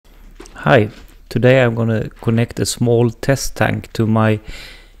Hi, today I'm gonna connect a small test tank to my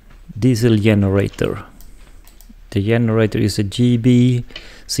diesel generator. The generator is a GB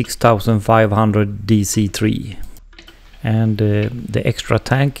 6500 DC3 and the extra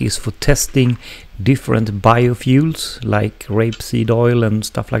tank is for testing different biofuels like rapeseed oil and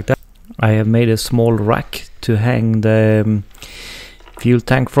stuff like that. I have made a small rack to hang the fuel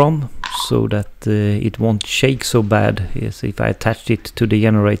tank from so that it won't shake so bad as if I attached it to the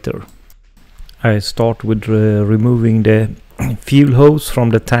generator. I start with removing the fuel hose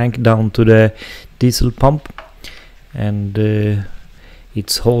from the tank down to the diesel pump, and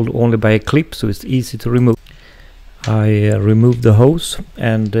it's held only by a clip, so it's easy to remove. I remove the hose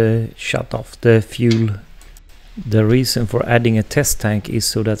and shut off the fuel. The reason for adding a test tank is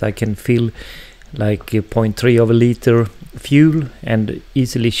so that I can fill like 0.3 of a liter fuel and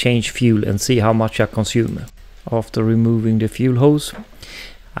easily change fuel and see how much I consume. After removing the fuel hose,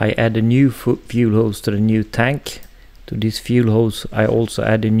 I add a new fuel hose to the new tank. To this fuel hose I also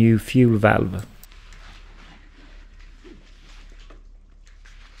add a new fuel valve.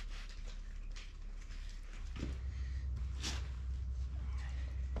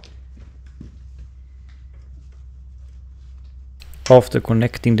 After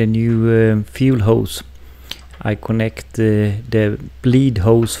connecting the new fuel hose, I connect the bleed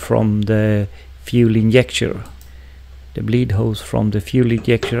hose from the fuel injector. The bleed hose from the fuel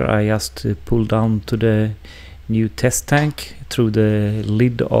injector I just pull down to the new test tank through the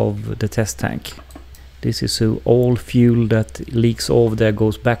lid of the test tank. This is so all fuel that leaks over there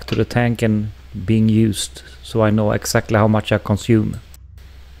goes back to the tank and being used, so I know exactly how much I consume.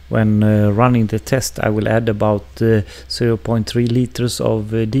 When running the test, I will add about 0.3 liters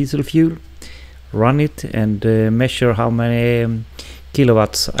of diesel fuel, run it and measure how many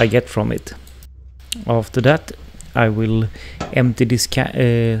kilowatts I get from it. After that I will empty this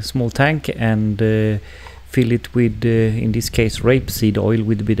small tank and fill it with, in this case, rapeseed oil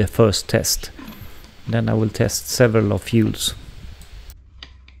will be the first test. Then I will test several of fuels.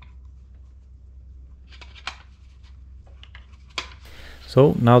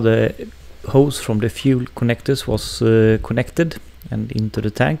 So now the hose from the fuel connectors was connected and into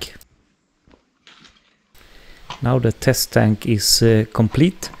the tank. Now the test tank is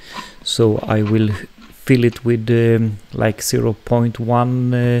complete, so I will fill it with like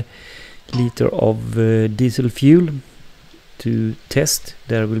 0.1 liter of diesel fuel to test.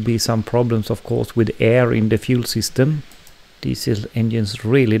 There will be some problems, of course, with air in the fuel system. Diesel engines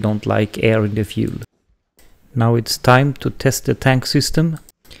really don't like air in the fuel. Now it's time to test the tank system.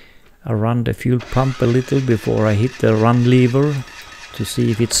 I run the fuel pump a little before I hit the run lever to see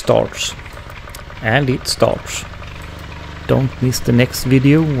if it starts. And it starts. Don't miss the next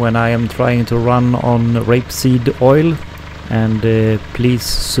video when I am trying to run on rapeseed oil, and please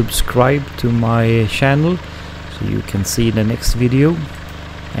subscribe to my channel so you can see the next video,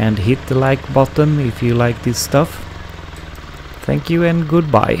 and hit the like button if you like this stuff. Thank you and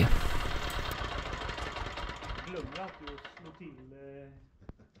goodbye.